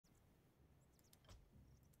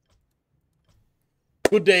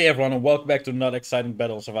Good day everyone and welcome back to another exciting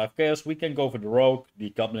Battle of Survival Chaos. We can go for the Rogue, the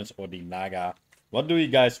Goblins or the Naga. What do you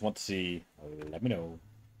guys want to see? Let me know.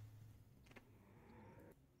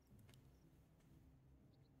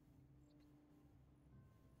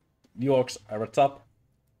 The Orcs are at top.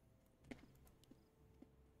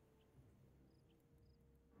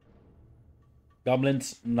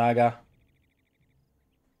 Goblins, Naga.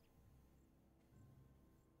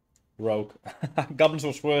 Rogue. Goblins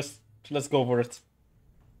was first, so let's go for it.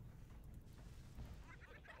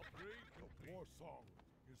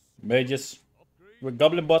 Mages. With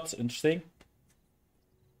Goblin bots, interesting.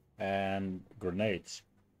 And grenades.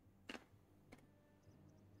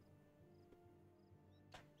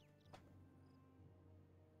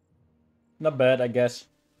 Not bad, I guess.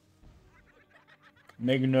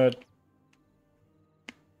 Mega nerd.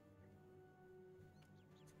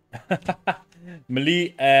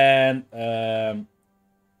 Melee and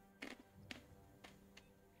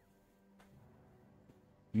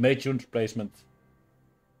mage unit replacement.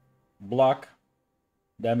 Block,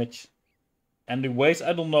 damage, and the waste.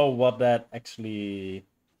 I don't know what that actually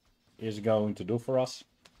is going to do for us.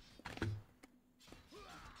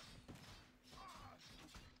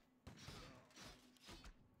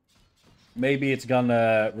 Maybe it's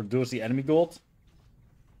gonna reduce the enemy gold.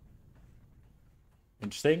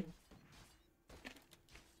 Interesting.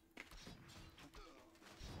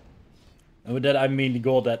 And with that I mean the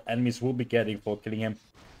gold that enemies will be getting for killing him.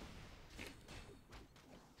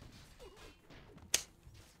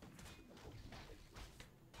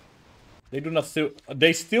 They do not steal.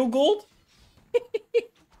 They steal gold?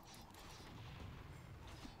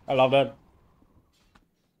 I love that.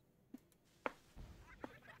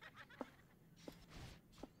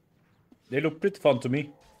 They look pretty fun to me.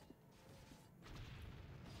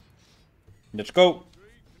 Let's go.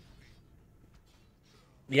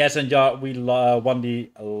 Yes, and yeah, we won the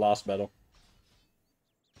last battle.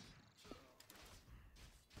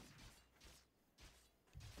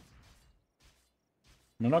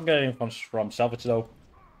 I'm not getting from salvage though.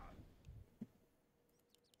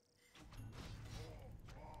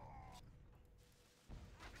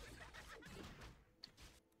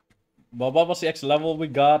 Well, what was the X level we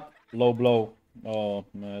got? Low blow. Oh,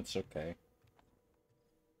 no, it's okay.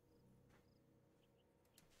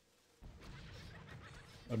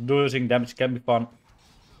 Reducing damage can be fun.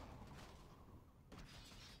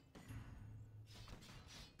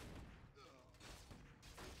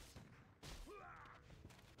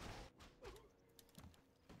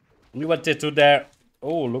 We went into there.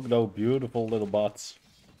 Oh, look at those beautiful little bots.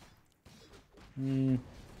 No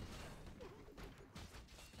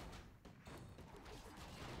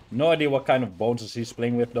idea what kind of bonuses he's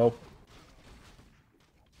playing with though.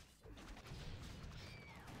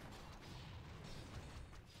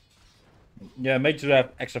 Yeah, make sure to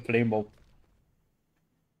have extra flame bow.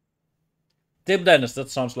 Tip Dennis, that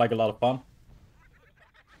sounds like a lot of fun.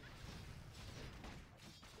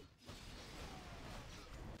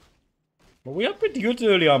 But we are pretty good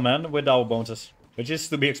early on, man, with our bonuses. Which is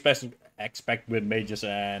to be expected with mages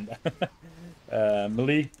and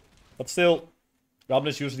melee. But still,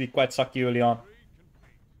 Goblins usually quite sucky early on.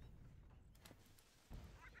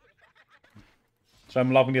 So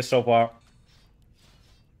I'm loving this so far.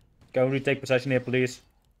 Can we take possession here, please?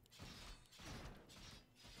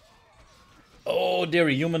 Oh, dear,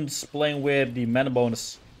 humans playing with the mana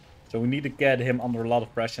bonus. So we need to get him under a lot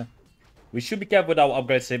of pressure. We should be careful with our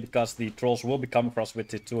upgrades here because the trolls will be coming for us with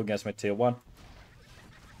tier 2 against my tier 1.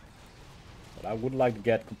 But I would like to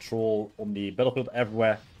get control on the battlefield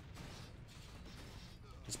everywhere.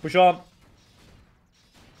 Let's push on.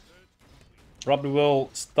 Probably will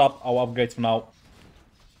stop our upgrades for now.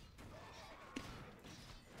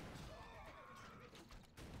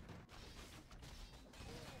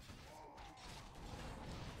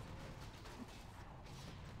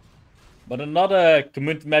 But another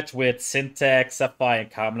community match with Syntax, Sapphire, and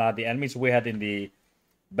Kamala, the enemies we had in the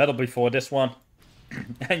battle before this one.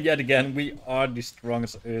 And yet again, we are the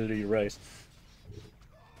strongest early race.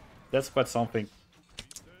 That's quite something.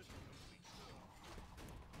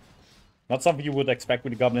 Not something you would expect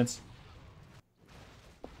with the Goblins.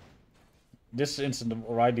 This instant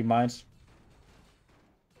already mines.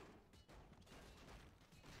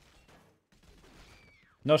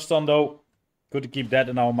 No stun though. Good to keep that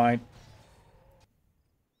in our mind.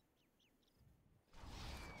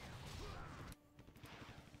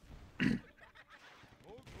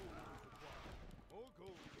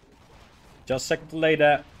 Just a second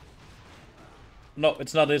later. No,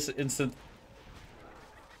 it's not this instant.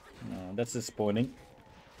 No, that's disappointing.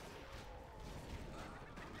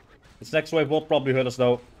 This next wave will probably hurt us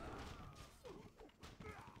though.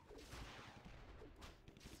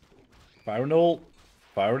 Fire and all.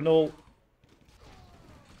 Fire and all.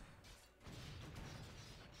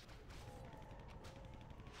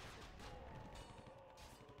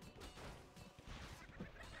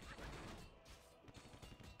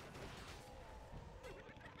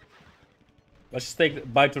 Let's just take a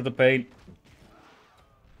bite of the pain.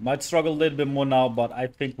 Might struggle a little bit more now, but I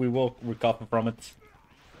think we will recover from it.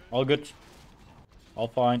 All good. All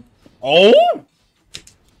fine. Oh!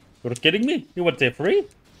 You're kidding me? You went tier 3?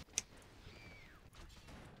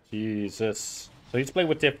 Jesus. So he's playing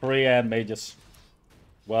with tier 3 and mages.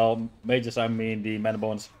 Well, mages, I mean the mana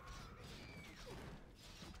bones.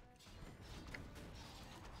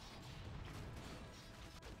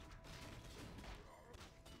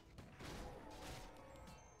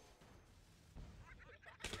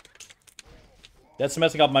 That's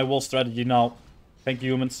messing up my wall strategy now. Thank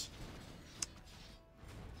you, humans.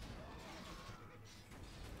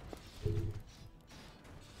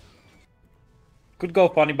 Could go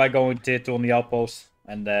funny by going tier 2 on the outpost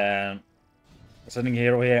and then sending a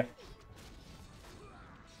hero here.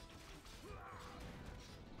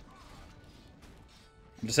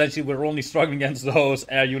 But essentially, we're only struggling against those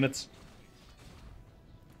air units.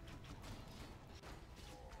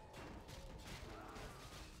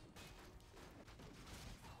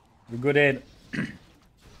 We're good in.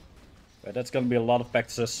 But that's gonna be a lot of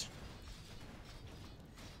practices.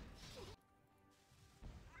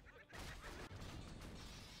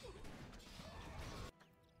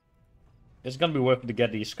 It's gonna be worth it to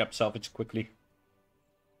get the scrap salvage quickly.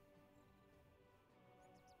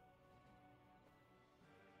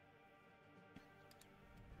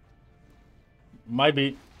 Might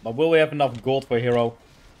be, but will we have enough gold for a hero?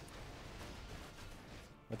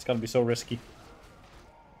 That's gonna be so risky.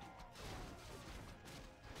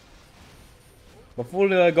 But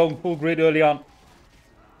going full grid early on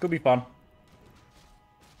could be fun.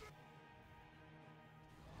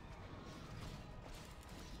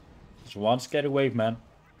 Just one scary wave, man.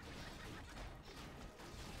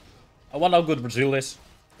 I wonder how good Brazil is.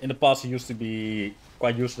 In the past, he used to be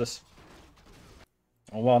quite useless.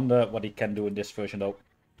 I wonder what he can do in this version, though.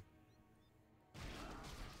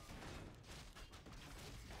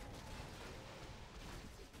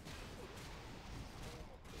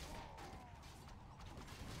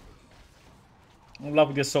 I'm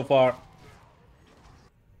loving this so far.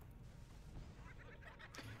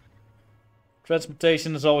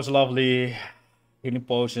 Transportation is always lovely. Healing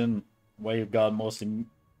potion, where you've got mostly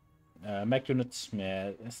mech units.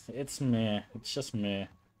 Meh. It's meh. It's just meh.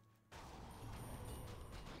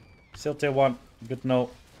 Still tier 1. Good to know.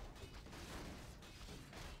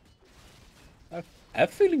 I have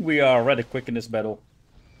a feeling we are rather quick in this battle.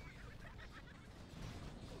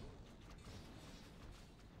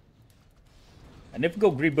 And if we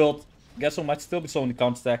go rebuild, guess who might still be showing the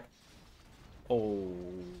counter stack. Oh.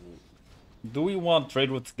 Do we want trade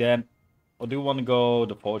routes again? Or do we want to go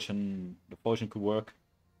the potion? The potion could work.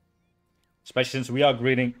 Especially since we are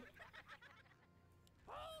greeting.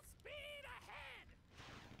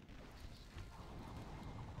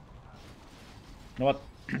 You know what?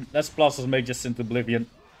 Let's blast his mages into oblivion.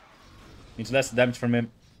 Means less damage from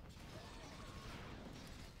him.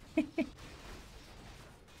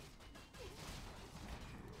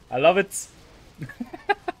 I love it.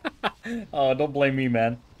 Oh, don't blame me,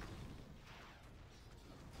 man.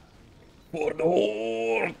 For the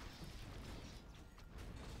horde!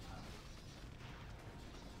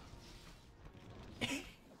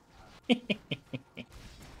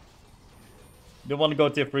 Don't want to go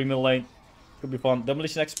tier 3 middle lane. Could be fun.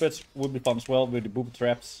 Demolition experts would be fun as well with the booby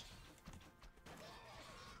traps.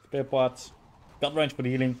 Spare parts. Got range for the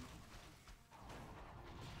healing.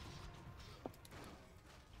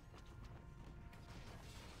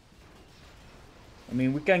 I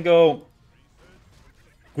mean, we can go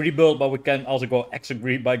greed build, but we can also go extra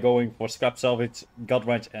greed by going for scrap salvage, gut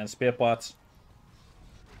range, and spare parts.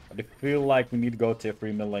 But I feel like we need to go tier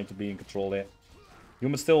 3 middle lane to be in control there.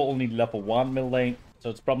 Humans still only level 1 middle lane, so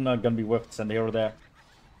it's probably not gonna be worth it to send the hero there.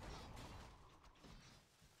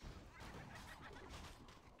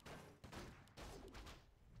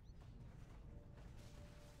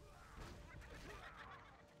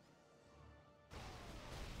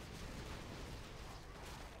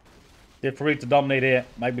 Tier 3 to dominate here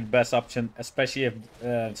might be the best option, especially if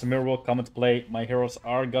Samira will come into play. My heroes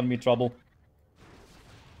are gonna be in trouble.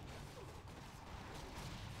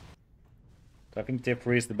 So I think tier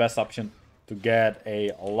 3 is the best option to get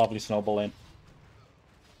a lovely snowball in.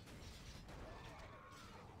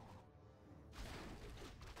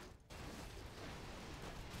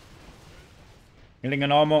 Healing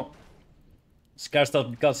and armor. Scare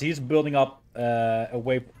stuff because he's building up a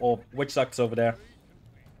wave of witch ducks over there.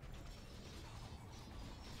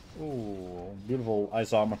 Ooh, beautiful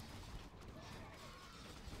ice armor.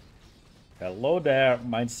 Hello there,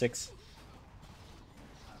 -6.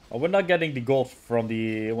 Oh, we're not getting the gold from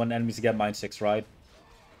the when enemies get -6, right?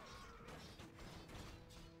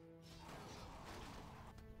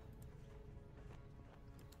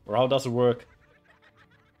 Or how does it work?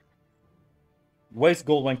 Waste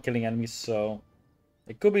gold when killing enemies, so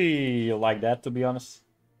it could be like that, to be honest.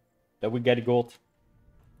 That we get gold.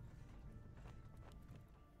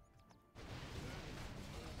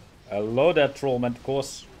 Hello there, trollman, of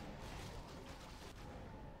course.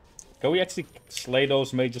 Can we actually slay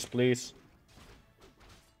those mages, please?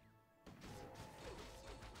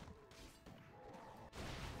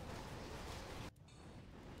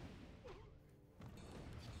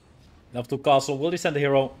 Level 2 castle. Will he send a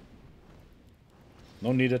hero?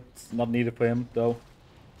 No needed. Not needed for him, though,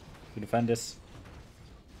 to defend this.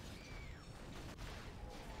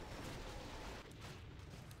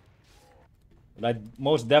 But I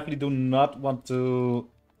most definitely do not want to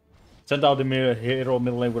send out the hero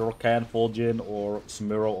middle lane with Rakan, Valdrién, or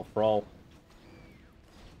Smurl or Thrall.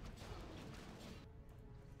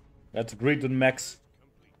 Let's agree to the max.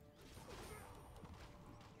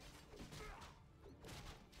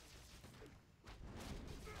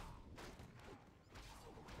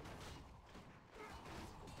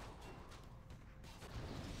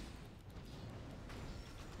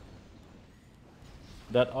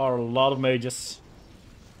 That are a lot of mages.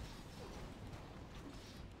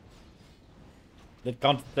 That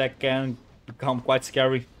counterattack can become quite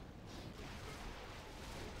scary.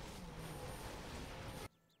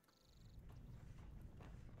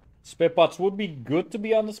 Spare parts would be good, to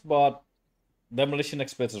be honest, but demolition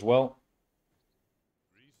experts as well.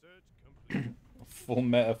 Full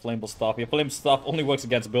flammable stuff. Yeah, flammable stuff only works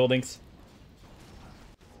against buildings.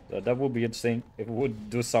 So that would be interesting if we would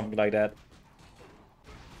do something like that.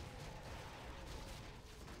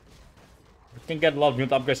 We can get a lot of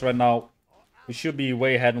unit upgrades right now. We should be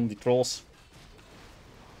way ahead on the trolls.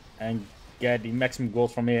 And get the maximum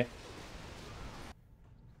gold from here.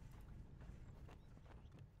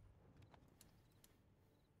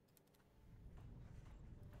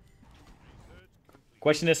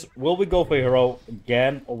 Question is, will we go for hero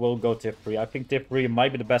again or will we go tier 3? I think tier 3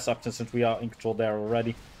 might be the best option since we are in control there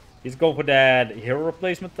already. He's going for that hero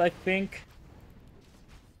replacement, I think.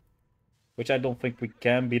 Which I don't think we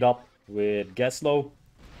can beat up with Gaslow.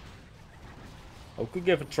 I could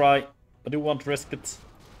give it a try, but I won't risk it.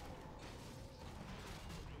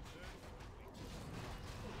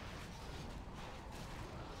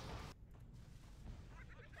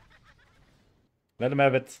 Let him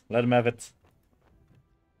have it. Let him have it.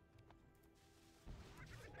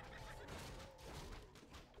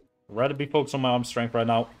 I'd rather be focused on my arm strength right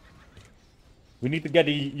now. We need to get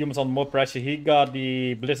the humans on more pressure. He got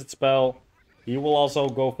the Blizzard spell. He will also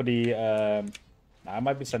go for the... I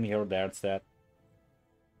might be sending hero there instead.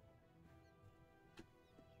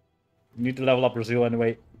 We need to level up Brazil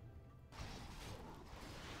anyway.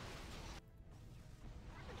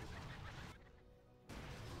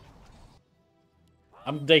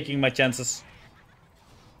 I'm taking my chances.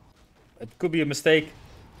 It could be a mistake.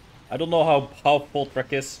 I don't know how full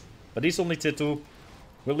track is. But he's only tier 2.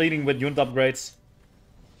 We're leading with unit upgrades.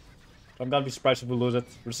 I'm gonna be surprised if we lose it.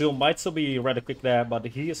 Brazil might still be rather quick there, but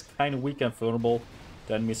he is kind of weak and vulnerable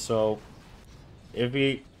to enemies, so if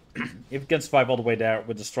he if he can survive all the way there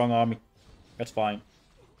with a strong army, that's fine.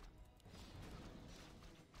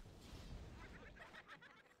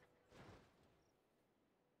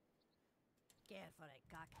 Care for a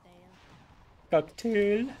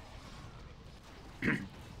Cocktail.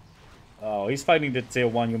 Oh, he's fighting the tier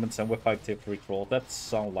 1 humans and we're fighting tier 3 troll. That's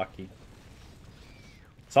so lucky.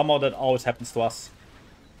 Somehow that always happens to us.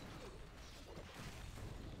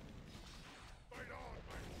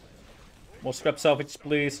 More scrap salvage,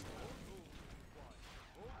 please.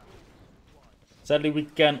 Sadly, we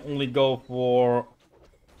can only go for...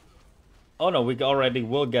 Oh no, we already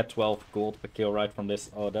will get 12 gold per kill right from this.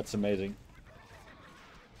 Oh, that's amazing.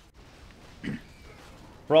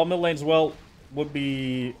 For our mid lane as well, would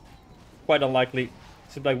be quite unlikely.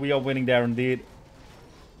 Seems like we are winning there indeed.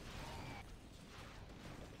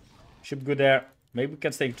 Should be good there. Maybe we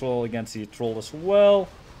can stay control against the troll as well.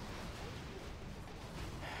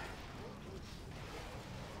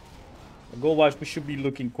 Goal wise, we should be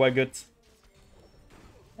looking quite good.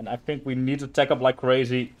 And I think we need to tech up like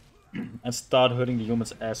crazy and start hurting the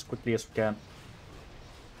humans as quickly as we can.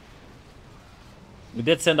 We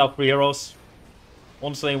did send out 3 heroes.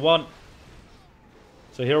 Only slaying 1.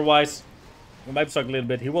 So hero wise, We might suck a little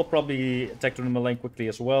bit. He will probably attack through the lane quickly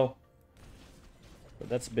as well. But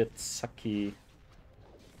that's a bit sucky.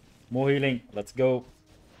 More healing. Let's go.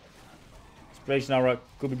 Inspiration Aura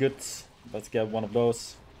could be good. Let's get one of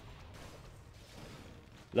those.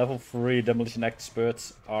 Level 3 Demolition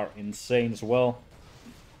Experts are insane as well.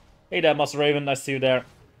 Hey there, Master Raven. Nice to see you there.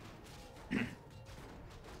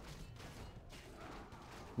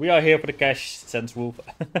 We are here for the cash, Sense Wolf.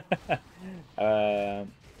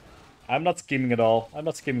 I'm not scheming at all. I'm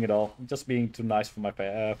not scheming at all. I'm just being too nice for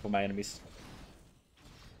my enemies.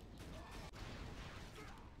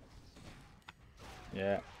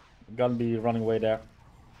 Yeah, I'm gonna be running away there.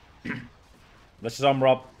 Let's just armor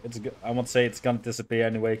up. I won't say it's gonna disappear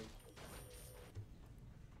anyway.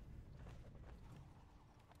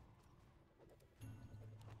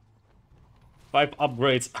 Five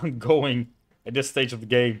upgrades ongoing at this stage of the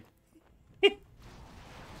game.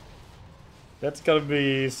 That's gonna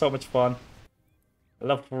be so much fun.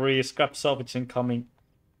 Level 3 scrap salvage incoming.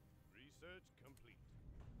 Research complete.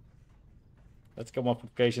 Let's get one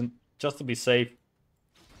fortification just to be safe.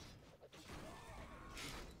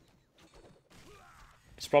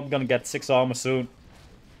 He's probably gonna get 6 armor soon.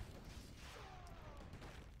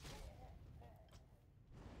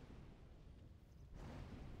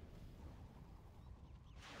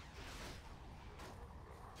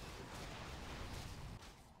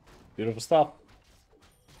 Beautiful stuff.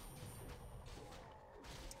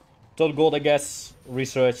 Total gold, I guess.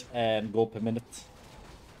 Research and gold per minute.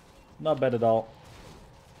 Not bad at all.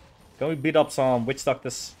 Can we beat up some witch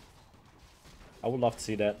doctors? I would love to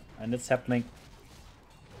see that. And it's happening.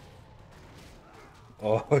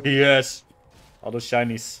 Oh, yes. All those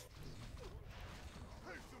shinies.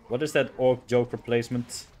 What is that orc joke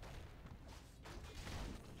replacement?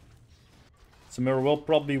 Samira will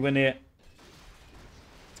probably win here.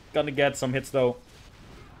 Gonna get some hits though.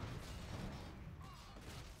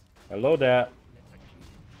 Hello there.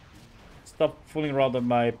 Stop fooling around with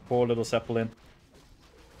my poor little Zeppelin.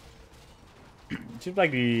 It seems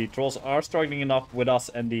like the trolls are struggling enough with us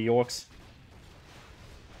and the orcs.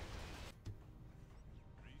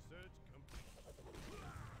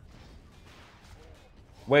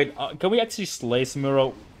 Wait, can we actually slay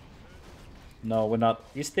Samuro? No, we're not.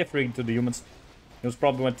 He's tier 3 to the humans. He was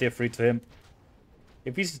probably went tier 3 to him.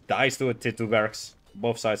 If he dies to a tier 2 barracks,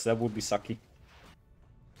 both sides, that would be sucky.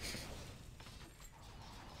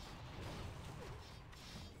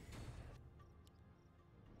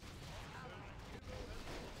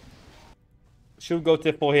 Should we go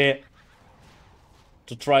tier 4 here?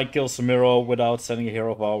 To try and kill Samiro without sending a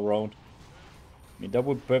hero of our own. I mean, that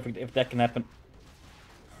would be perfect if that can happen.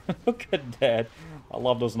 Look at that. I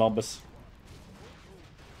love those numbers.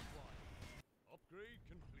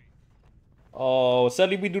 Oh,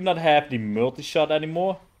 sadly we do not have the multi-shot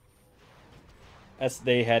anymore. As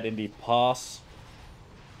they had in the past.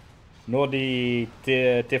 Nor the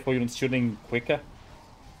tier 4 units shooting quicker.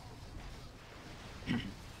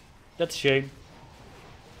 That's a shame.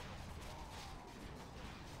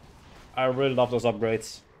 I really love those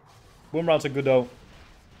upgrades. Boom rounds are good though.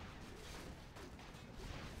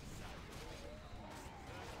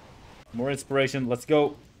 More inspiration, let's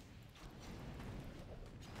go.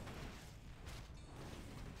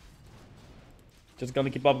 Just gonna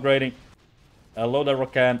keep upgrading. Hello there,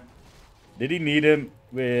 Rokan. Did he need him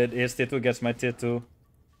with his tier 2 against my tier 2?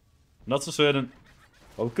 Not so certain.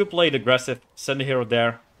 But we could play it aggressive. Send a hero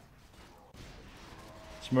there.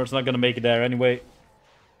 Smurf's not gonna make it there anyway.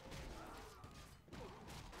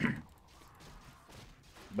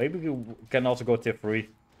 Maybe we can also go tier 3.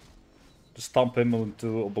 To stomp him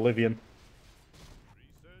into oblivion.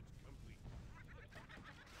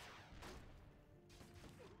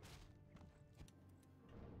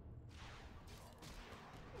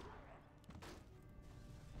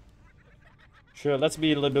 Sure, let's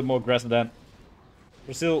be a little bit more aggressive then.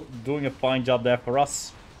 We're still doing a fine job there for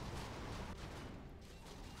us.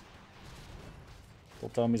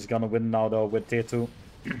 Tommy's gonna win now though with tier 2.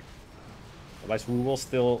 Otherwise we will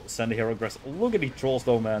still send a hero aggressive. Look at these trolls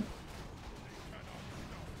though, man.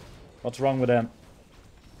 What's wrong with them?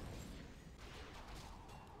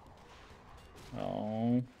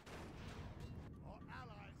 Oh.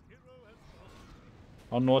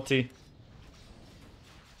 How naughty.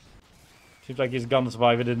 Seems like he's gonna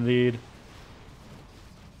survive it indeed.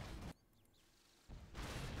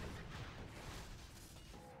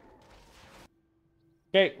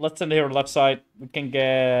 Okay, let's send the hero left side. We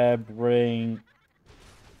can bring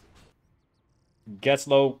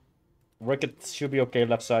Gaslow. Ricket should be okay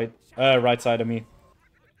left side. Right side, I mean.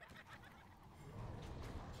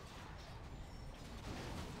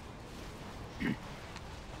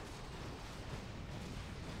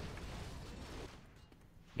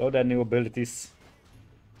 Load that new abilities.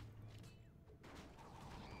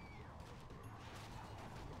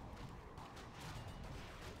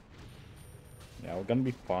 Yeah, we're gonna be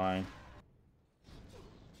fine.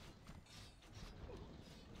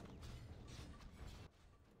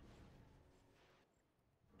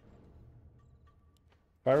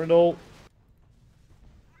 Paranol.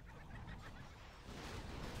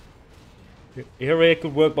 Here it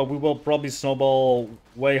could work, but we will probably snowball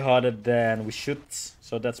way harder than we should.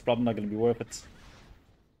 So that's probably not going to be worth it.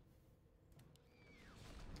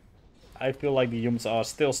 I feel like the humans are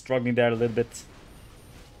still struggling there a little bit.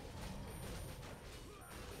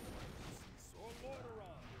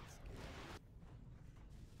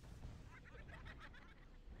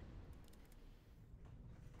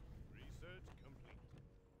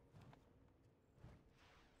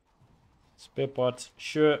 Spare parts,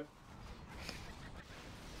 sure.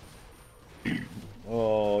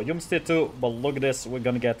 Oh, humans did too, but look at this, we're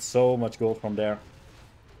gonna get so much gold from there.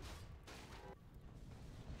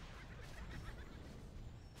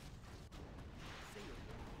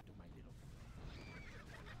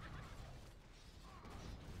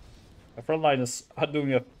 Our frontliners are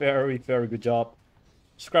doing a very, very good job.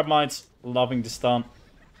 Scrap mines, loving the stun.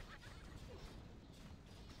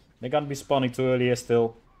 They're gonna be spawning too early here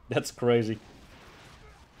still. That's crazy.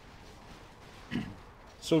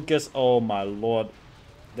 Sulkis, oh my lord.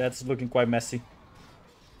 That's looking quite messy.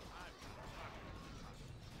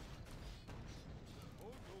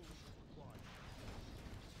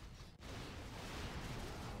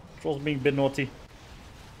 Trolls being a bit naughty.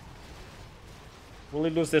 Will he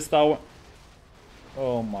lose this tower?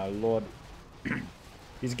 Oh my lord.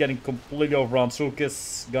 He's getting completely overrun.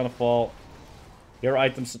 Sulkis gonna fall. Your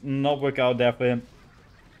items not work out there for him.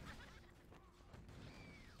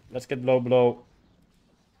 Let's get low blow.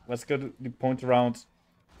 Let's go to the point around.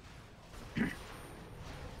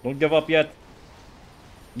 Don't give up yet.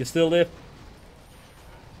 You still live.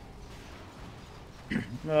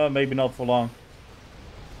 Maybe not for long.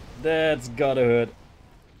 That's gotta hurt.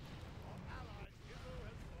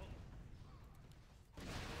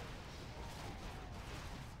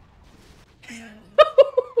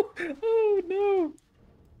 Oh no.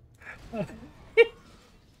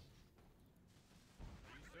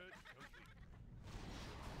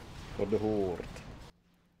 For the horde.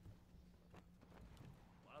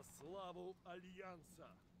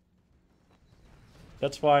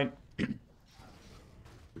 That's fine. The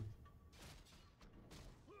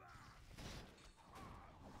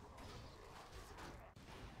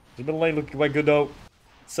middle lane looking quite good though.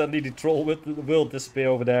 Suddenly the troll will disappear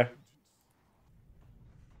over there.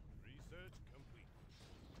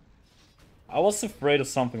 I was afraid of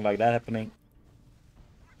something like that happening.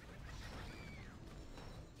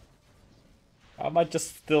 I might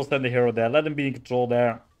just still send the hero there. Let him be in control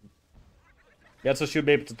there. Yeah, so should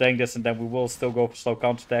be able to tank this and then we will still go for slow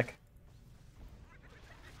counterattack.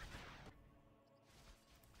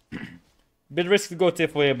 Bit risky to go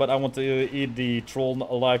Tiff here, but I want to eat the troll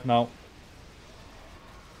alive now.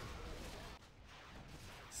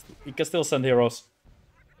 He can still send heroes.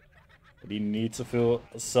 But he needs to feel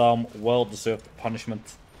some well-deserved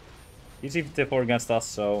punishment. He's even Tiff against us,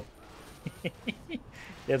 so... he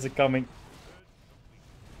has it coming.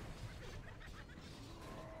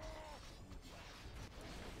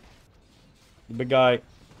 The big guy.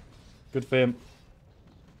 Good for him.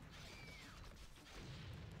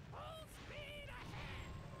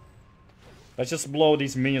 Let's just blow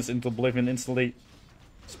these minions into oblivion instantly.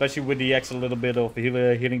 Especially with the extra little bit of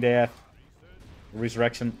healing they have.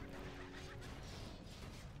 Resurrection.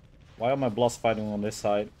 Why are my bloods fighting on this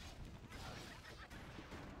side?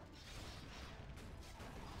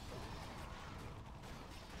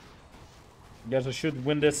 Guess I should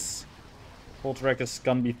win this. Voltrack is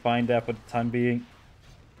gonna be fine there for the time being.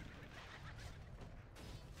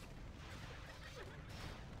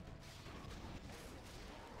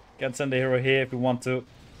 Can send the hero here if we want to.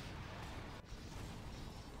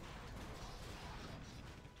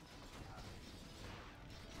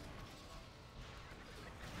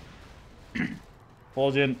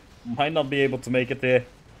 Valdrién might not be able to make it there.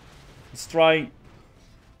 He's trying.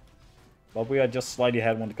 But we are just slightly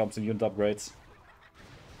ahead when it comes to unit upgrades.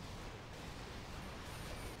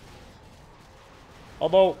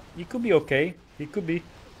 Although, he could be okay. He could be.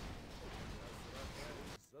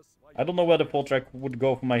 I don't know whether Voltrack would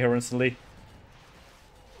go for my hero instantly.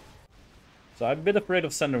 So I'm a bit afraid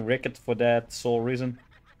of sending Ricket for that sole reason.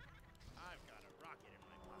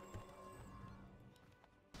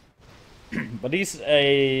 But he's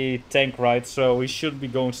a tank, right? So he should be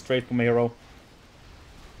going straight for my hero.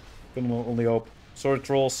 Can only hope. Sorry,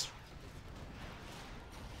 trolls.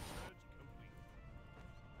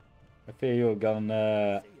 I fear you're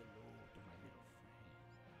gonna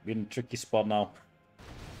be in a tricky spot now.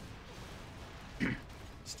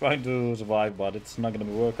 He's trying to survive, but it's not gonna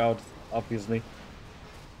work out, obviously.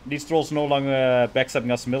 These trolls no longer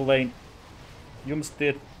backstabbing us middle lane. Humans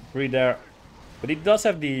did 3 there. But he does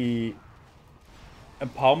have the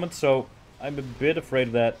empowerment, so I'm a bit afraid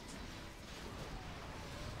of that.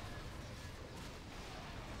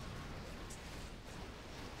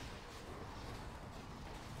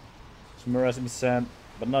 Smurras in the sand,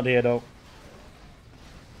 but not here though.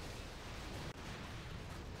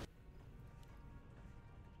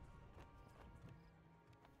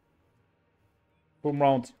 Boom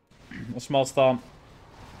round, a small stun,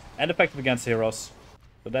 and effective against heroes.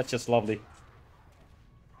 So that's just lovely.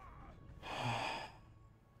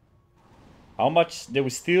 How much did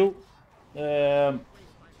we steal?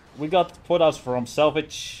 We got 4,000 from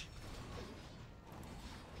salvage.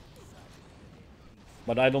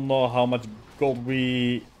 But I don't know how much gold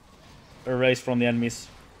we erased from the enemies.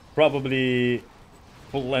 Probably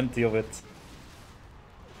plenty of it.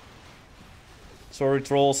 Sorry,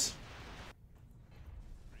 trolls.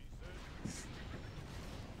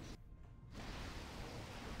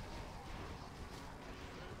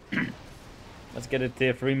 Let's get a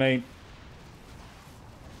tier 3 main.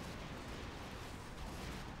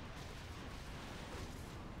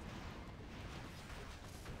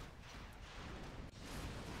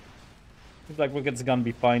 Looks like Wicked's gonna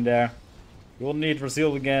be fine there. We will need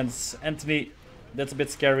Brazil against Anthony. That's a bit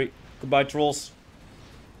scary. Goodbye, trolls.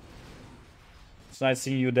 It's nice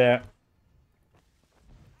seeing you there.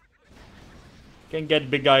 Can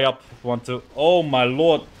get big guy up if you want to. Oh my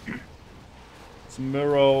lord. It's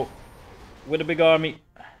Muro with a big army.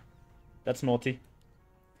 That's naughty.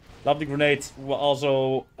 Lovely grenades. We'll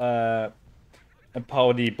also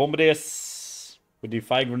empower the bombardiers with the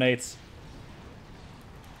fire grenades.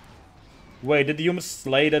 Wait, did the humans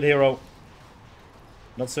slay that hero?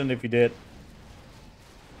 Not certain if he did.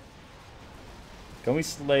 Can we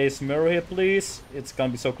slay Smurro here, please? It's gonna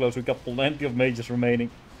be so close. We got plenty of mages remaining.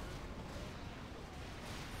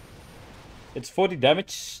 It's 40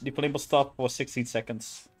 damage. The flame will stop for 16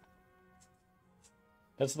 seconds.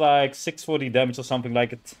 That's like 640 damage or something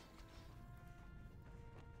like it.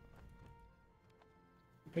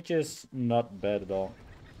 Which is not bad at all.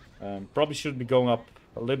 Probably should be going up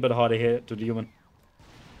a little bit harder here to the human.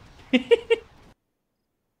 Taste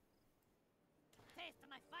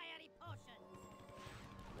my fiery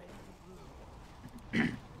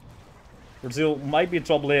potion. Brazil might be in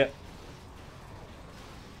trouble here.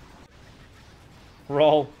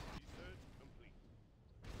 Roll.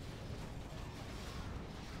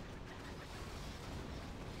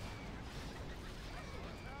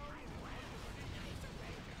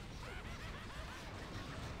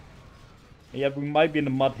 Yeah, we might be in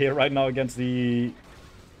the mud here right now against the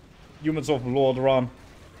humans of Lord Ron.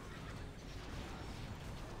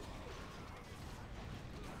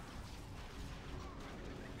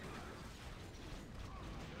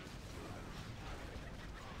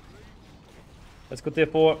 Let's go tier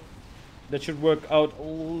 4. That should work out a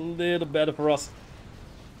little better for us.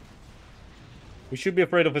 We should be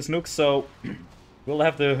afraid of his nukes, so we'll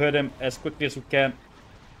have to hurt him as quickly as we can.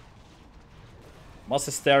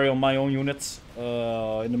 Master stereo on my own units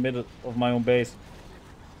in the middle of my own base.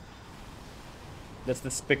 That's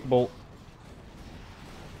despicable.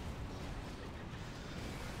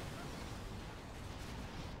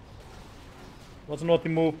 What's a naughty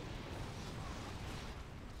move?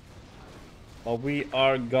 Well, we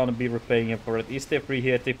are gonna be repaying him for it. He's tier 3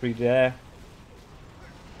 here, tier 3 there.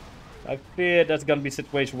 I fear that's gonna be a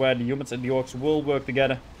situation where the humans and the orcs will work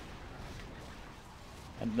together.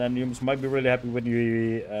 And then humans might be really happy with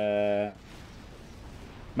the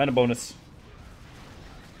mana bonus.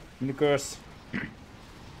 Mini curse.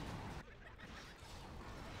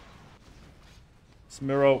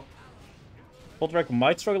 Smiro. Valdrién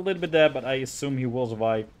might struggle a little bit there, but I assume he will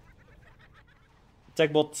survive.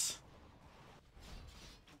 Attack bot.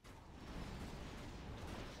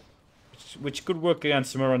 Which could work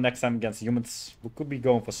against Smiro next time against humans. We could be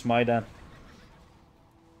going for Smite then.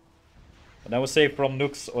 But I would say from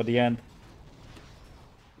nukes or the end.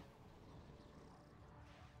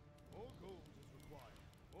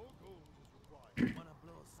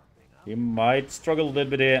 He might struggle a little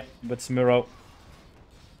bit here with Smiro.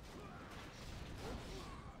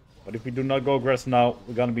 But if we do not go aggressive now,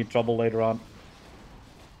 we're gonna be in trouble later on.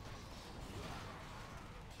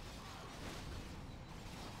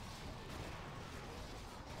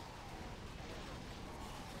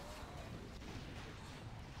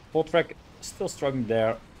 Valdrién still struggling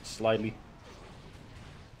there, slightly.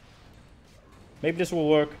 Maybe this will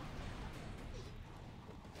work.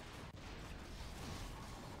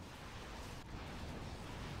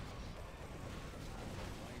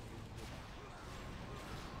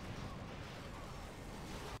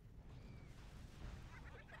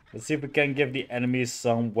 Let's see if we can give the enemies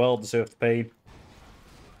some well-deserved pain.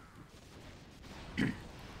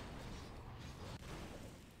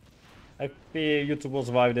 I fear you two will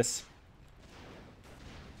survive this.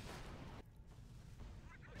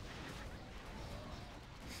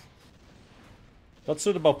 Not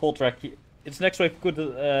certain about full track. Its next wave could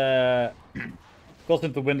cause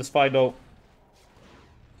him to win this fight though.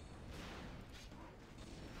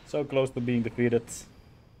 So close to being defeated.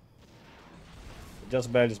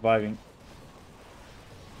 Just barely surviving.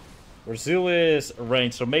 Brazil is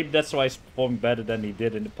ranged, so maybe that's why he's performing better than he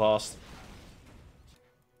did in the past.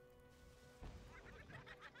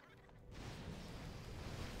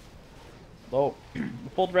 Oh, the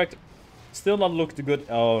full track still not look too good.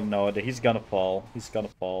 Oh no, he's gonna fall. He's gonna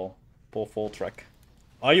fall. Poor full track.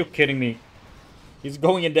 Are you kidding me? He's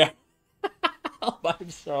going in there all by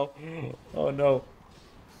himself. Oh no.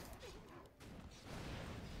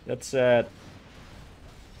 That's sad.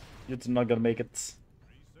 You're not gonna make it.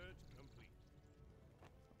 Research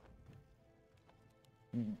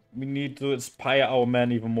complete. We need to inspire our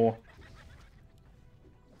men even more.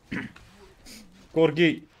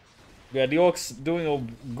 Corgi. Yeah, the Orcs doing a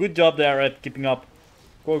good job there at keeping up.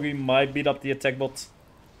 Corgi might beat up the attack bot.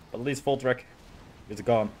 But at least Voltrek is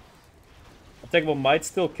gone. Attack bot might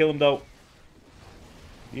still kill him though.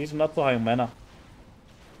 He's not too high on mana.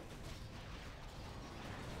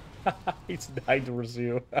 He's died to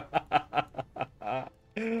Brazil.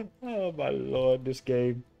 Oh my lord, this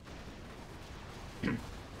game.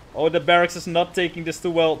 Oh, the barracks is not taking this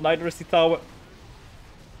too well. Night Rusty Tower.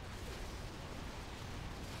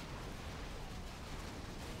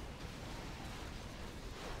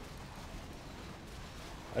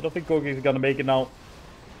 I don't think Kogi is gonna make it now.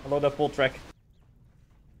 Hello, that full track.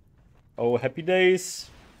 Oh, happy days.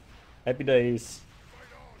 Happy days.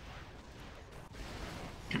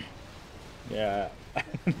 Yeah,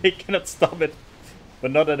 they cannot stop it.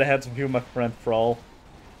 But not at the hands of you, my friend Thrall.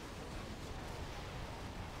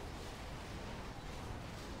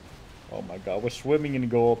 Oh my god, we're swimming in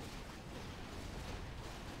gold.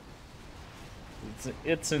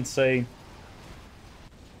 It's insane.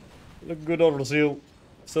 Look good over Brazil.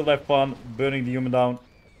 Still have fun burning the human down.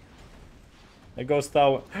 There goes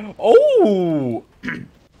tower. Oh!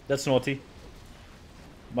 That's naughty.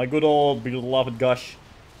 My good old beloved Gush.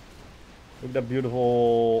 Look at that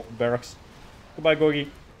beautiful barracks. Goodbye, Gogi.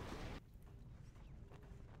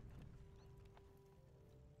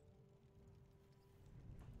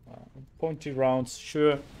 Pointy rounds,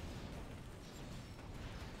 sure. At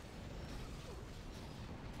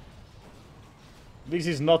least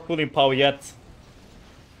he's not fully in power yet.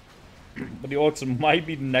 But the Orcs might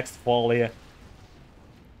be the next fall here.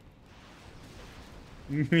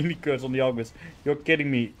 Mini curse on the August. You're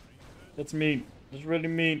kidding me. That's mean. That's really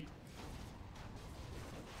mean.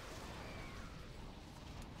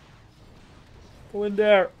 Go in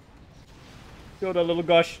there. Kill that little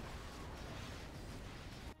Gush.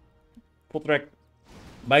 Full track.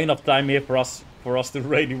 Buy enough time here for us to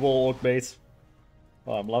raid the wall Orc base.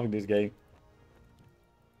 Oh, I'm loving this game.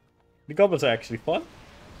 The goblins are actually fun.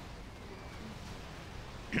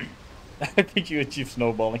 I think you achieve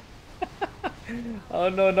snowballing. Oh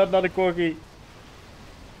no, not another Corgi.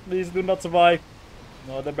 Please do not survive.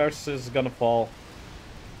 No, the barracks is gonna fall.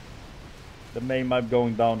 The main might be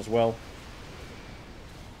going down as well.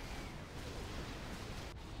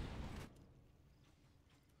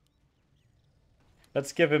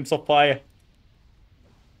 Let's give him some fire.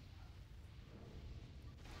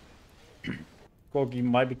 Corgi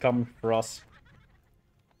might be coming for us.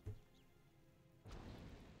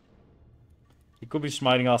 He could be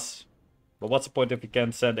smiting us. But what's the point if we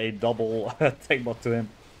can send a double tank bot to him?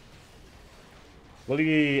 Will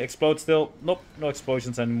he explode still? Nope, no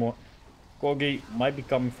explosions anymore. Corgi might be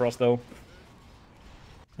coming for us though.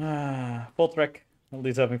 Full track. At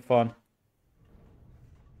least having fun.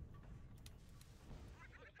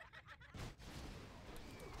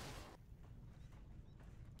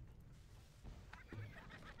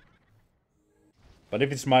 But if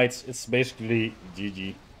he smites, it's basically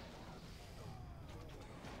GG.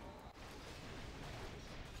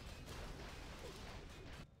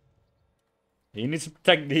 He needs to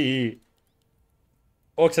protect the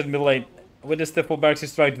Orcs at middle lane. With his Stifle barracks,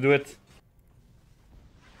 he's trying to do it.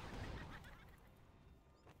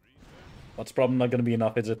 That's probably not gonna be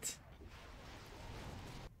enough, is it?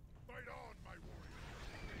 Fight on, my warriors.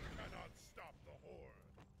 They cannot stop the horde.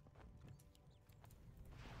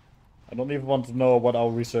 I don't even want to know what our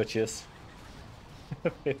research is.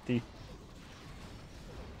 50.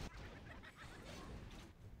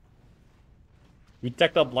 We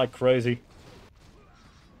tacked up like crazy.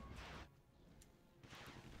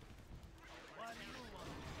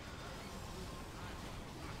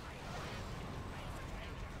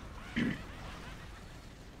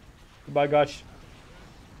 Goodbye, gosh.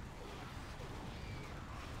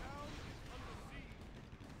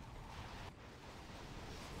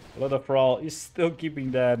 Blood of Thrall is still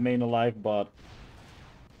keeping the main alive, but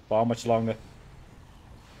for how much longer?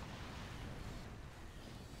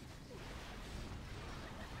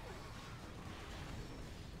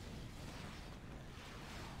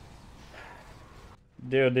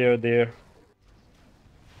 Dear, dear, dear.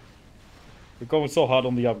 We're going so hard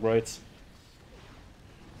on the upgrades.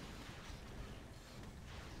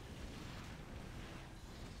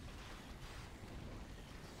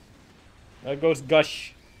 There goes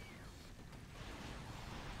Gush.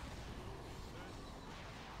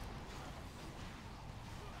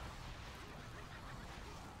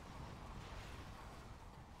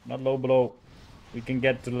 Not low below. We can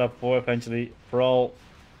get to level 4 eventually. Thrall.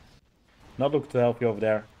 Not look to help you over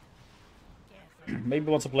there. Maybe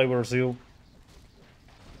wants to play with Razil.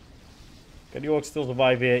 Can the orc still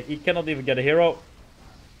survive here? He cannot even get a hero.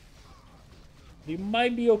 He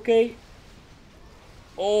might be okay.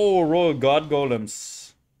 Oh, Royal God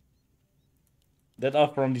Golems. That are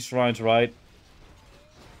from these shrines, right?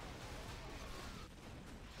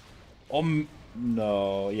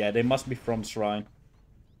 No. Yeah, they must be from shrine.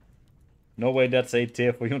 No way that's a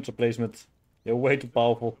tier for unit replacement. You're way too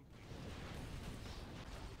powerful.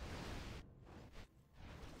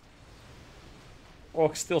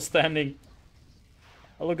 Orc still standing.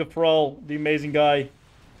 Oh, look at Thrall, the amazing guy.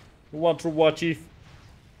 Who won through War Chief.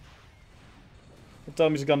 Don't tell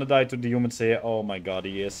me he's gonna die to the humans here. Oh my god,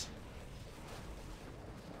 he is.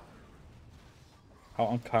 How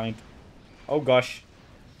unkind. Oh gosh.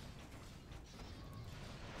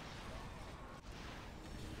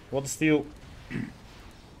 What a steal.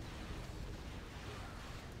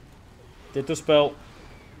 Did the spell.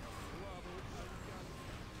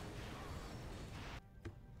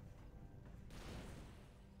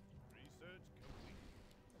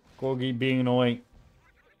 Corgi being annoying.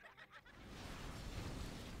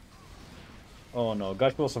 Oh no,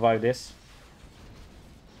 Gush will survive this.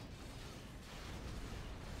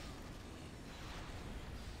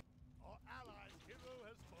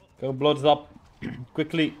 Go blow it up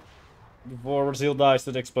quickly before Razil dies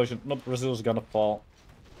to the explosion. Not Razil's gonna fall.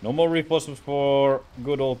 No more reinforcements for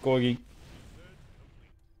good old Corgi.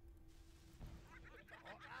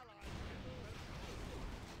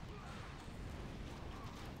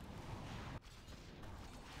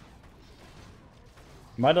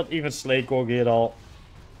 Might not even slay Corgi at all.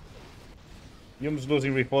 Humans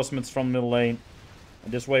losing reinforcements from middle lane.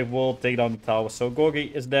 And this wave will take down the tower. So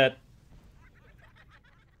Corgi is dead.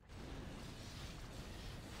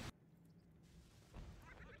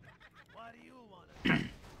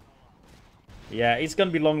 Yeah, he's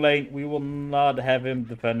gonna be long lane. We will not have him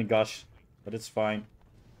defending Gush. But it's fine.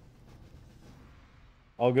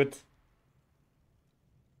 All good.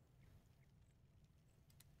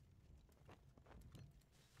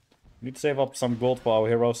 Need to save up some gold for our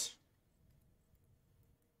heroes.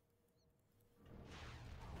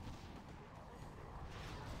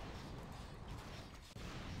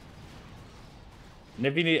 And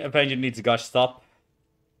if any Avenger needs a Gush stop,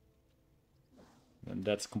 then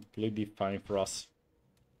that's completely fine for us.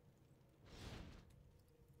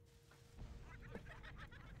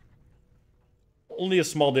 Only a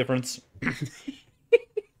small difference.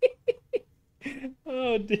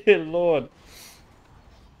 Oh dear lord.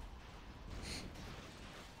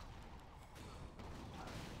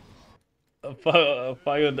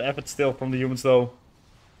 Fire and effort still from the humans though.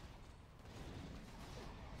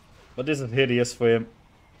 But this is hideous for him.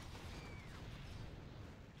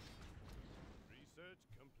 Research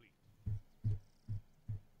complete.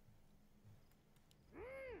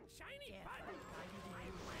 Shiny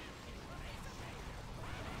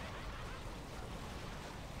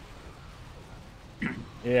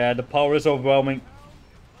Yeah, the power is overwhelming.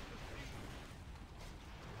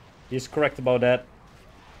 He's correct about that.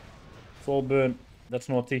 Full burn. That's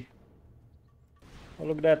naughty. Oh,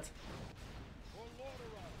 look at that.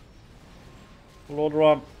 Full order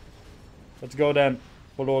run. Let's go then.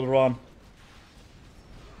 Full order run.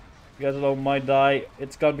 Gazalo might die.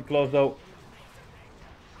 It's gonna be close though.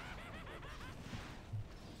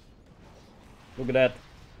 Look at that.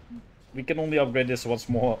 We can only upgrade this once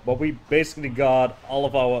more, but we basically got all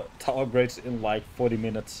of our tower upgrades in like 40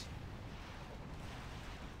 minutes.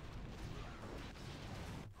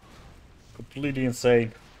 Completely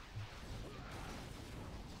insane.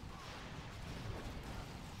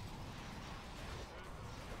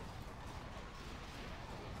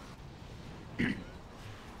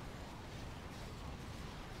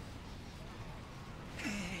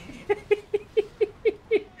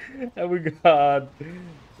 And we got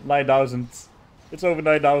 9,000. It's over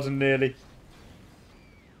 9,000 nearly.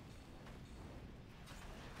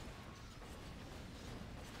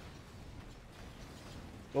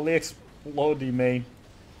 Will he explode the main?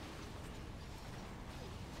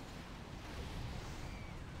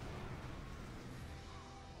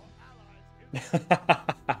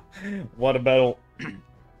 What a battle.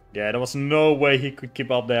 Yeah, there was no way he could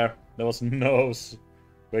keep up there. There was no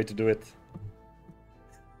way to do it.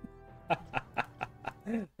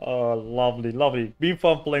 Oh, lovely, lovely. Been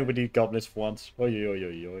fun playing with these goblins for once. Oi, oi,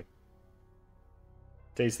 oi, oi.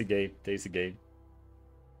 Tasty game, tasty game.